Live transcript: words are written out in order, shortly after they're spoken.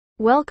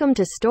Welcome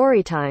to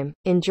Storytime.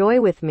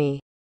 Enjoy with me.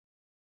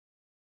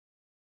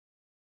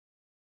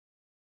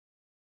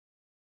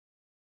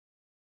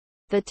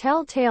 The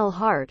Telltale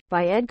Heart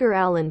by Edgar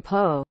Allan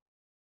Poe.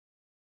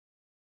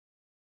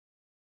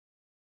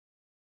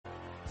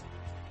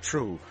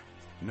 True,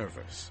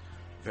 nervous.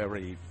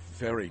 Very,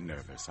 very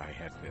nervous I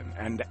had been,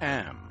 and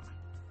am.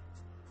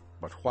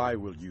 But why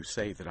will you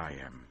say that I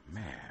am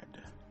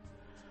mad?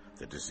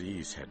 The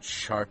disease had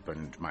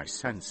sharpened my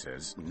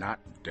senses, not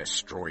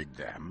destroyed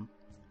them.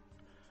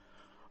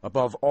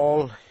 Above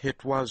all,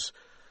 it was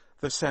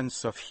the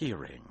sense of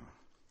hearing.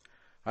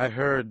 I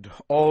heard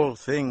all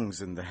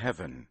things in the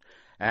heaven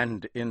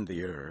and in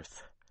the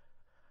earth.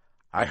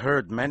 I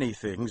heard many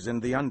things in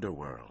the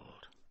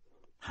underworld.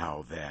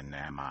 How then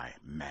am I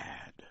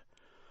mad?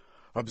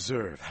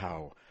 Observe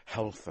how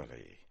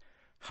healthily,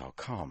 how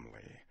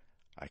calmly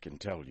I can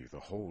tell you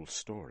the whole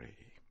story.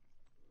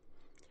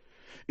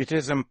 It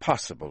is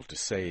impossible to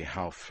say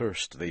how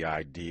first the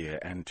idea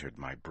entered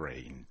my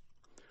brain.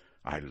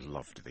 I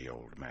loved the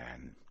old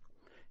man.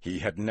 He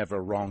had never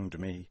wronged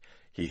me.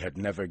 He had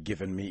never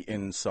given me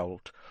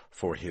insult.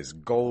 For his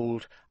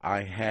gold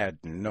I had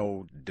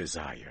no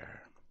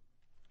desire.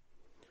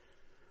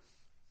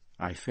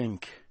 I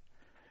think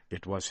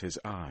it was his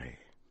eye.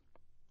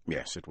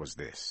 Yes, it was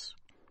this.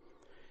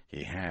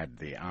 He had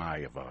the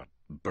eye of a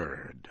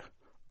bird,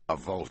 a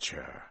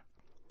vulture,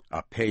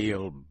 a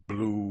pale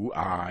blue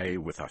eye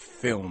with a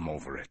film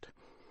over it.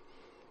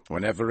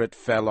 Whenever it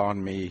fell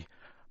on me,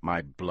 my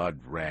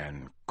blood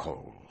ran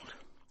cold,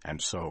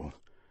 and so,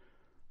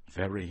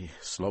 very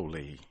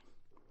slowly,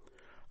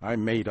 I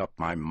made up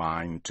my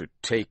mind to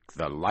take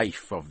the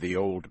life of the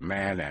old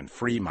man and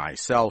free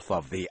myself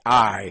of the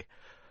eye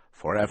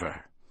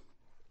forever.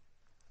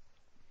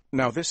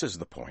 Now this is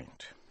the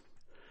point.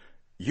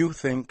 You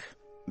think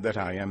that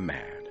I am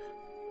mad.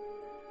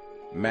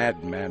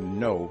 Madmen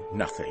know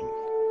nothing.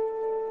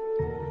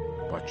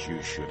 But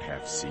you should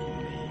have seen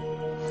me.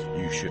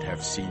 You should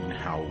have seen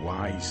how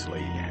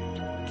wisely and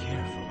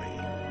carefully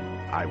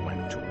I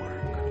went to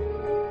work.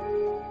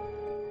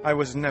 I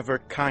was never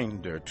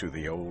kinder to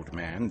the old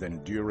man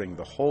than during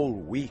the whole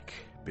week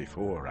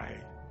before I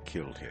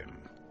killed him.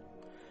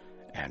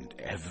 And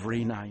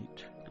every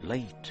night,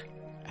 late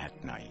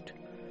at night,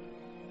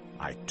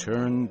 I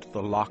turned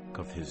the lock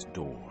of his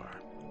door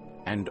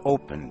and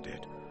opened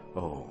it,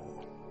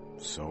 oh,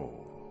 so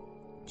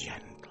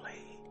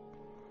gently.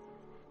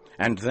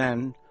 And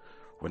then,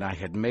 when I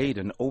had made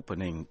an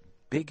opening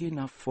big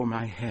enough for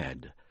my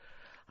head,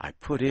 I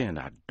put in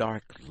a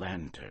dark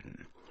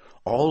lantern,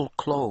 all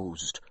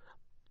closed,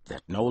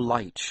 that no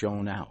light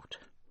shone out,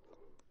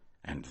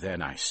 and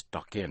then I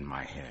stuck in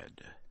my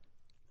head.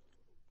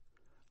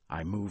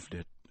 I moved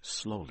it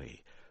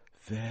slowly,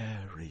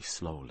 very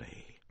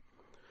slowly,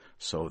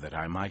 so that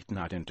I might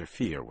not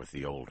interfere with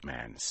the old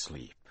man's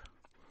sleep.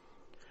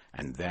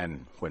 And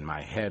then, when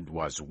my head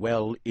was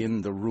well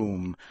in the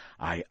room,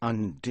 I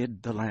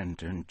undid the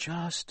lantern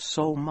just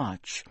so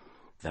much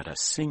that a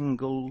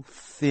single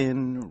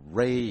thin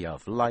ray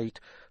of light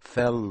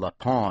fell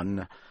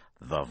upon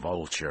the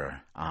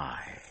vulture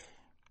eye.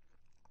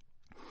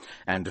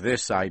 And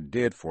this I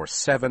did for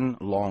 7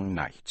 long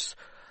nights,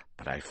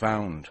 but I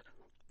found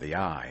the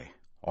eye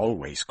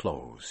always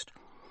closed.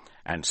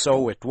 And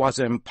so it was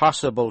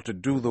impossible to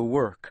do the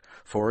work,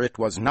 for it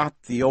was not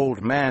the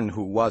old man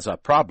who was a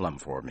problem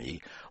for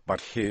me,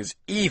 but his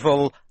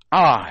evil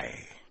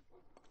eye.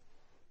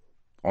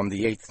 On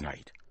the 8th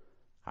night,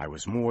 I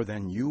was more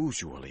than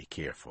usually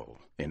careful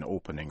in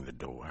opening the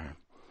door.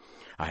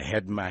 I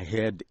had my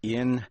head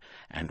in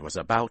and was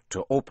about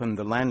to open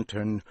the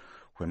lantern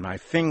when my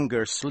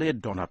finger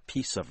slid on a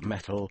piece of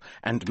metal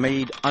and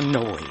made a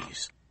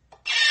noise.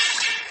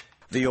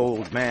 The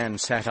old man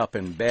sat up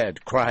in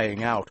bed,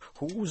 crying out,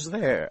 "Who's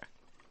there?"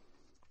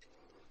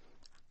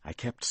 I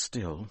kept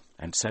still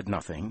and said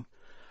nothing.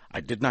 I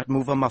did not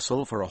move a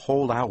muscle for a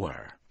whole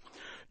hour.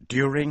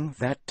 During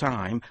that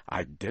time,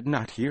 I did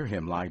not hear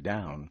him lie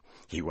down.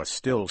 He was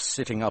still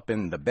sitting up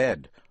in the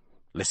bed,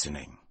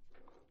 listening,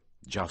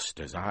 just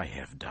as I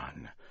have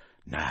done,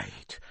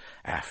 night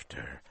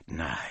after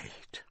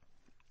night.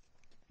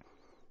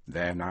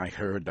 Then I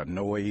heard a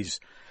noise,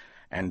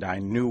 and I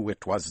knew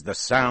it was the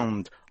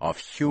sound of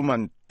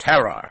human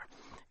terror.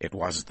 It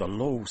was the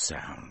low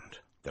sound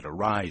that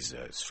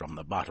arises from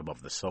the bottom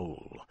of the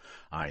soul.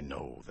 I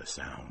know the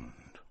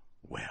sound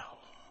well.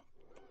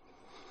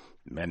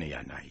 Many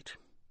a night,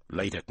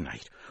 late at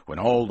night, when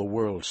all the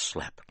world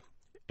slept,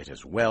 it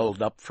has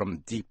welled up from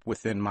deep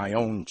within my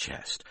own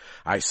chest.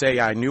 I say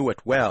I knew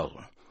it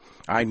well.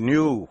 I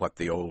knew what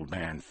the old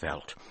man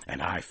felt,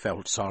 and I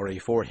felt sorry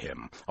for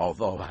him,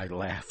 although I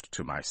laughed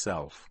to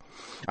myself.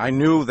 I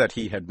knew that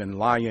he had been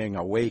lying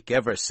awake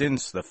ever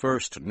since the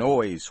first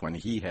noise when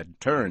he had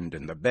turned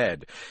in the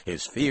bed.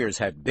 His fears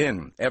had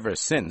been, ever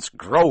since,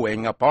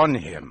 growing upon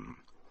him.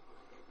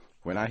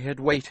 When I had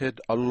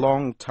waited a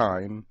long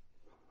time,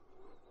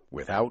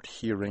 without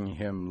hearing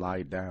him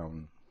lie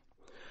down,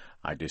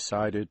 I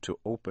decided to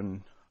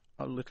open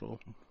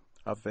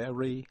a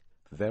very,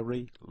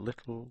 very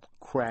little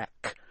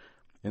crack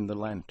in the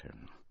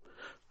lantern.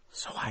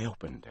 So I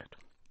opened it.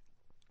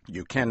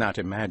 You cannot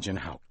imagine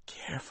how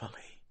carefully.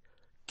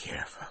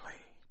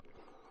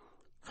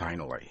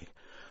 Finally,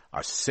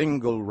 a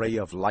single ray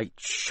of light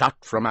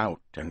shot from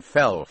out and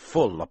fell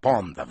full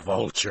upon the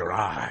vulture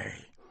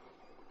eye.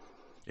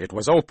 It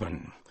was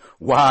open,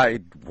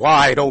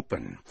 wide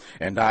open,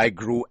 and I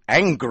grew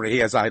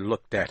angry as I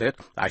looked at it.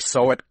 I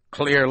saw it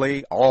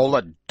clearly, all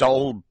a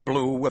dull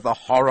blue with a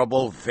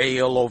horrible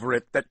veil over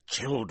it that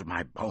chilled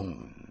my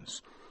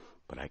bones.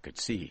 But I could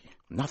see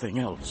nothing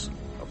else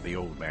of the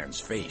old man's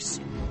face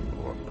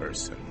or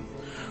person,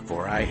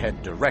 for I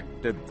had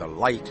directed the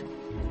light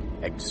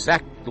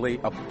exactly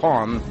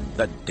upon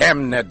the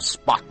damned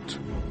spot.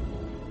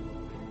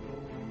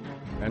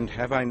 And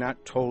have I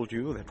not told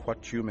you that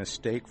what you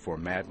mistake for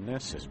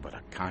madness is but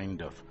a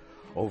kind of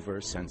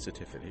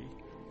oversensitivity?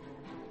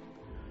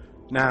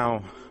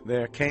 Now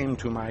there came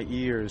to my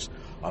ears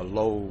a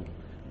low,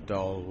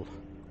 dull,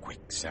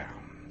 quick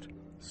sound,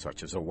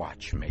 such as a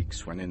watch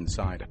makes when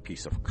inside a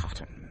piece of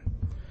cotton.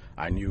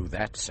 I knew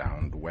that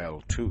sound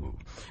well, too.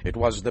 It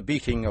was the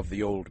beating of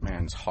the old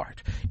man's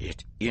heart.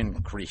 It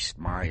increased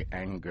my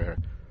anger,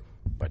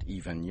 but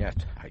even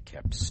yet I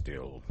kept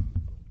still.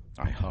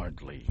 I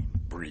hardly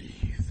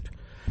breathed.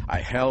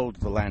 I held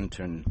the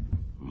lantern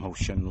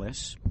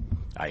motionless.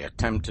 I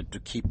attempted to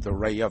keep the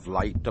ray of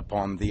light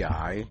upon the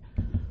eye,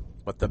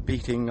 but the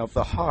beating of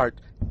the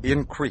heart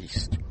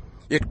increased.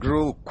 It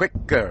grew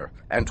quicker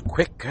and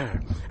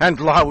quicker, and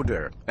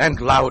louder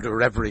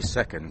every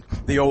second.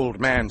 The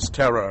old man's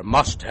terror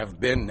must have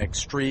been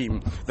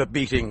extreme. The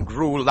beating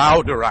grew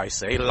louder, I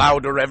say,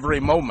 louder every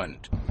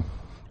moment.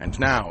 And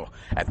now,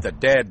 at the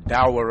dead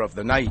hour of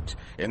the night,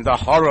 in the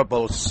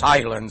horrible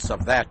silence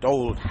of that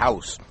old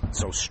house,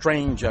 so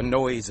strange a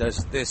noise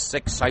as this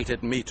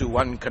excited me to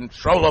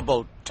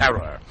uncontrollable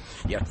terror.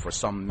 Yet for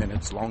some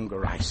minutes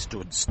longer I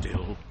stood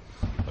still,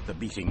 but the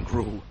beating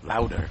grew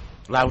louder.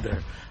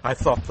 I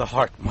thought the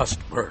heart must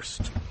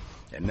burst,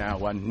 and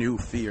now a new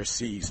fear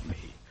seized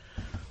me.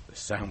 The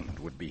sound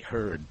would be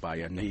heard by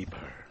a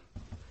neighbor.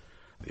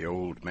 The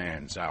old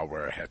man's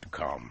hour had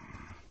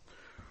come.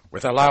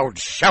 With a loud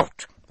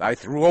shout, I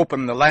threw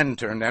open the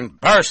lantern and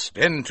burst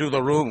into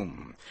the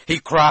room. He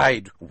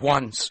cried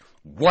once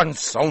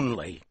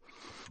only.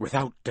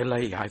 Without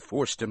delay, I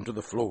forced him to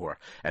the floor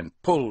and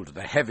pulled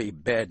the heavy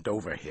bed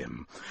over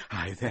him.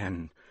 I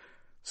then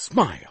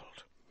smiled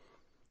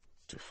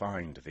to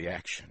find the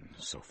action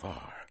so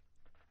far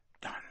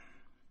done.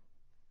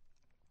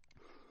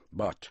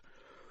 But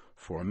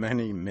for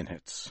many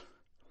minutes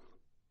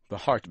the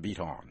heart beat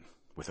on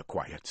with a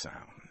quiet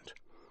sound.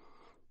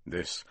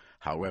 This,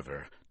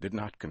 however, did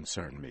not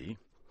concern me.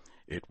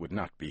 It would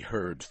not be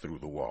heard through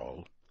the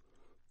wall.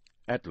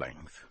 At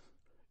length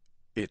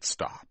it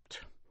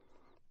stopped.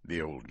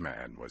 The old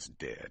man was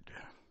dead.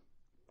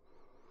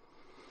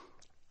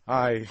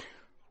 I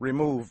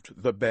removed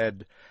the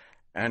bed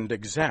and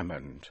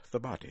examined the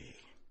body.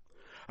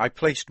 I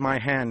placed my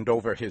hand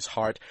over his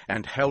heart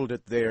and held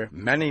it there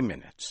many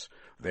minutes.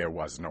 There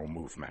was no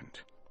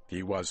movement.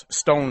 He was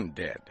stone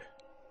dead.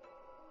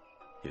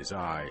 His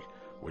eye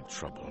would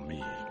trouble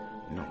me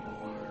no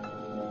more.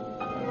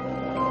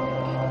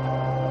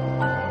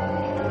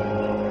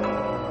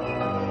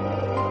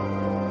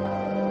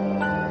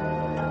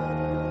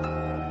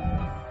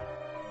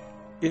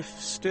 If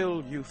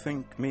still you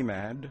think me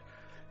mad,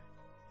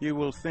 you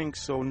will think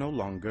so no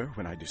longer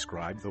when I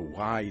describe the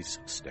wise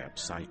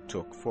steps I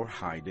took for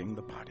hiding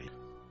the body.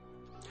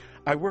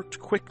 I worked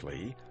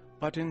quickly,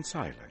 but in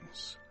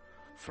silence.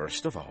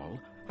 First of all,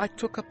 I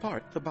took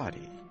apart the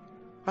body.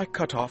 I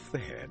cut off the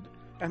head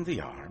and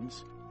the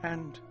arms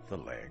and the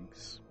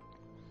legs.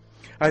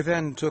 I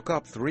then took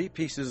up 3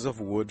 pieces of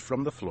wood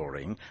from the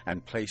flooring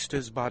and placed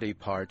his body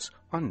parts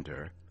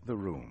under the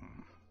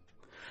room.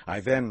 I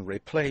then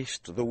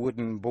replaced the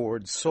wooden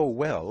boards so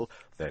well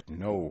that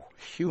no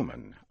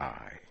human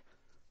eye,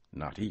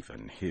 not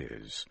even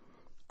his,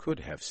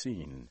 could have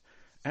seen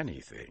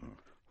anything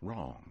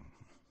wrong.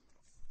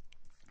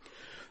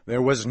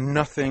 There was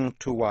nothing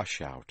to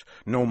wash out,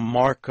 no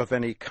mark of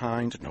any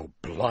kind, no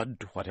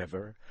blood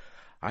whatever.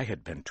 I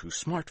had been too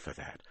smart for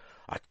that.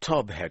 A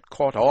tub had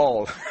caught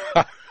all.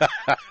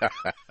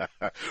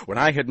 When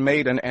I had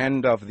made an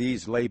end of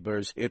these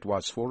labors, it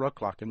was 4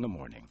 o'clock in the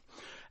morning.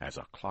 As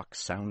a clock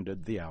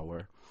sounded the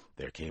hour,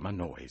 there came a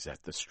noise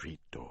at the street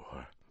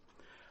door.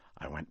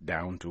 I went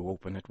down to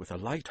open it with a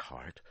light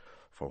heart,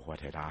 for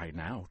what had I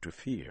now to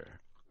fear?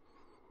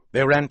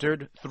 There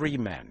entered 3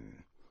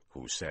 men,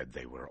 who said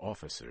they were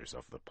officers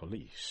of the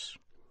police.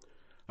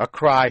 A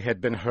cry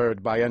had been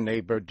heard by a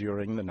neighbor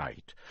during the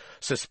night.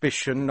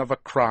 Suspicion of a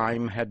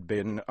crime had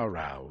been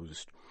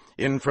aroused.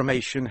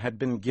 Information had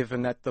been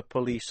given at the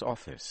police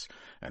office,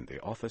 and the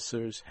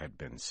officers had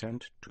been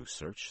sent to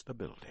search the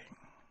building.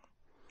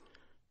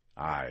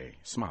 I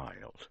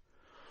smiled,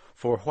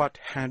 for what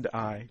had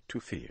I to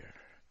fear?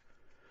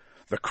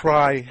 The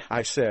cry,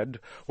 I said,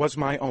 was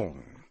my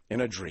own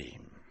in a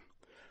dream.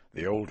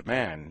 The old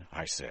man,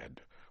 I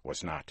said,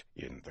 was not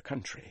in the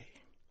country.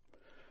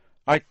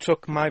 I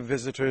took my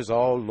visitors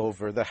all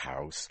over the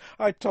house.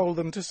 I told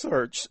them to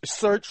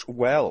search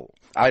well.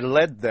 I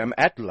led them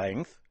at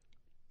length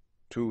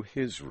to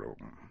his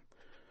room.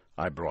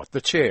 I brought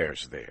the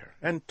chairs there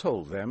and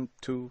told them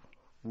to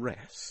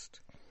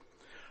rest.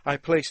 I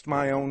placed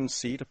my own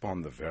seat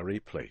upon the very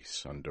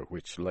place under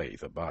which lay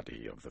the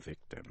body of the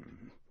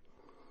victim.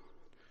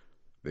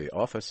 The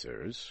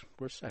officers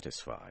were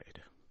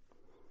satisfied.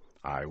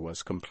 I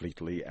was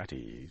completely at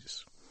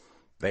ease.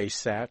 They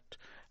sat,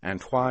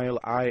 and while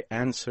I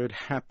answered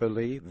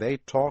happily, they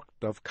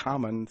talked of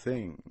common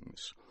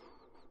things.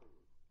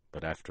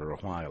 But after a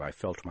while I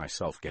felt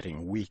myself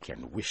getting weak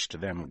and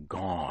wished them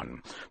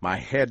gone. My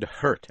head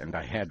hurt, and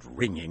I had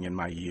ringing in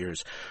my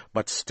ears,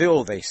 but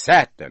still they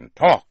sat and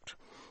talked.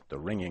 The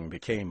ringing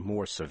became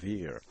more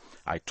severe.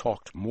 I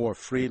talked more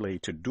freely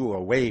to do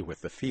away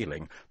with the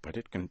feeling, but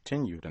it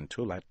continued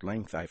until at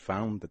length I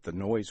found that the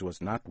noise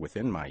was not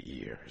within my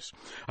ears.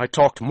 I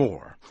talked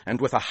more,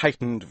 and with a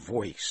heightened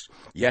voice,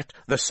 yet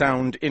the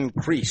sound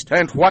increased,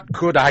 and what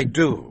could I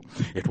do?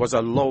 It was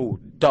a low,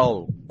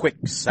 dull, quick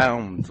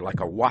sound like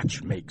a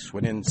watch makes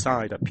when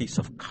inside a piece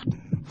of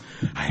cotton.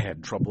 I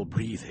had trouble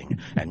breathing,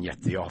 and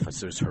yet the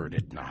officers heard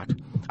it not.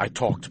 I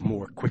talked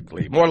more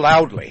quickly, more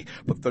loudly,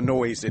 but the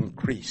noise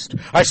increased.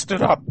 I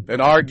stood up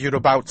and argued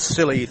about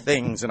silly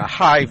things in a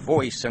high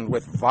voice and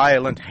with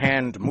violent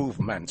hand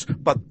movements,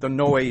 but the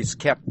noise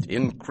kept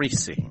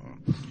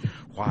increasing.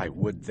 Why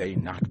would they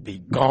not be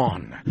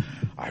gone?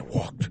 I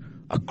walked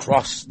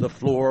across the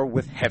floor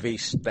with heavy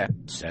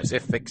steps, as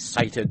if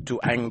excited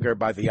to anger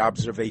by the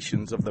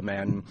observations of the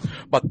men,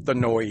 but the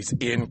noise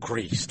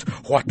increased.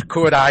 What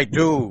could I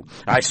do?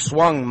 I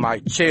swung my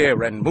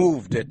chair and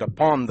moved it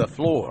upon the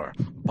floor,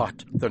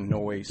 but the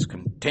noise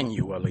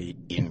continually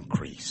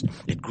increased.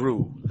 It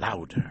grew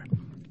louder,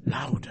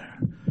 louder,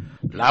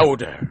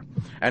 louder,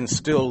 and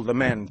still the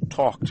men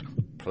talked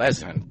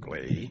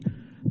pleasantly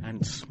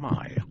and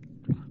smiled.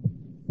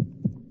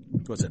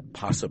 Was it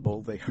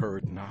possible they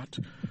heard not?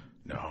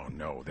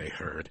 No, they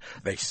heard.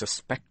 They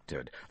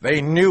suspected.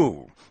 They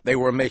knew. They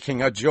were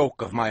making a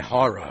joke of my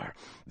horror.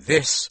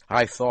 This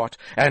I thought,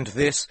 and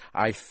this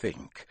I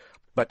think.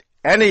 But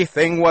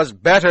anything was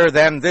better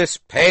than this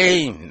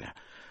pain.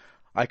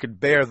 I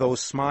could bear those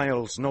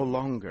smiles no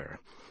longer.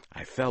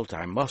 I felt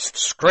I must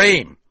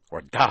scream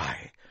or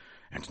die.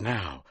 And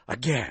now,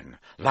 again,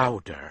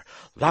 louder,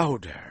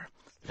 louder,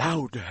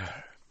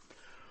 louder.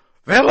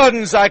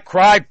 "Villains," I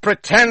cried,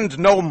 "pretend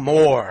no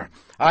more.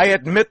 I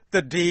admit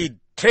the deed.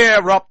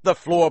 Tear up the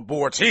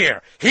floorboards.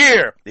 Here,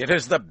 it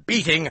is the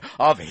beating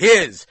of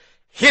his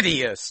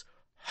hideous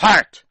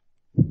heart."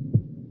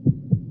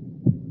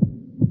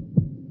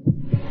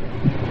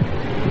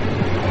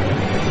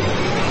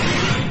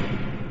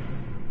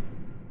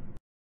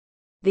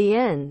 The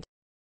end.